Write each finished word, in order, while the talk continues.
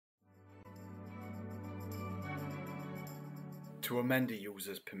To amend a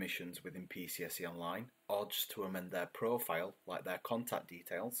user's permissions within PCSE Online, or just to amend their profile, like their contact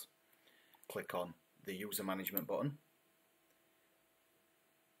details, click on the User Management button.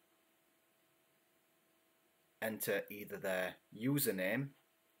 Enter either their username,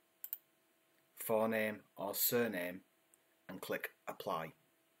 forename or surname and click Apply.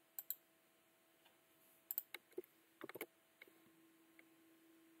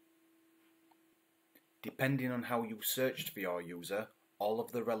 Depending on how you searched for your user, all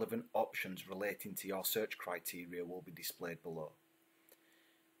of the relevant options relating to your search criteria will be displayed below.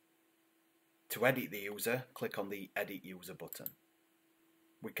 To edit the user, click on the Edit User button.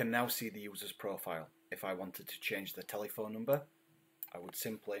 We can now see the user's profile. If I wanted to change the telephone number, I would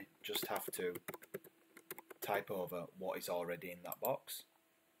simply just have to type over what is already in that box.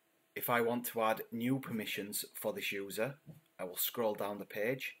 If I want to add new permissions for this user, I will scroll down the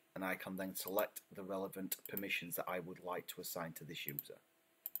page and I can then select the relevant permissions that I would like to assign to this user.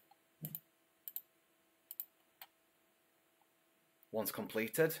 Once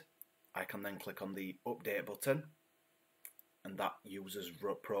completed, I can then click on the Update button and that user's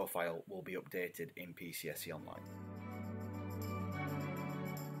profile will be updated in PCSE Online.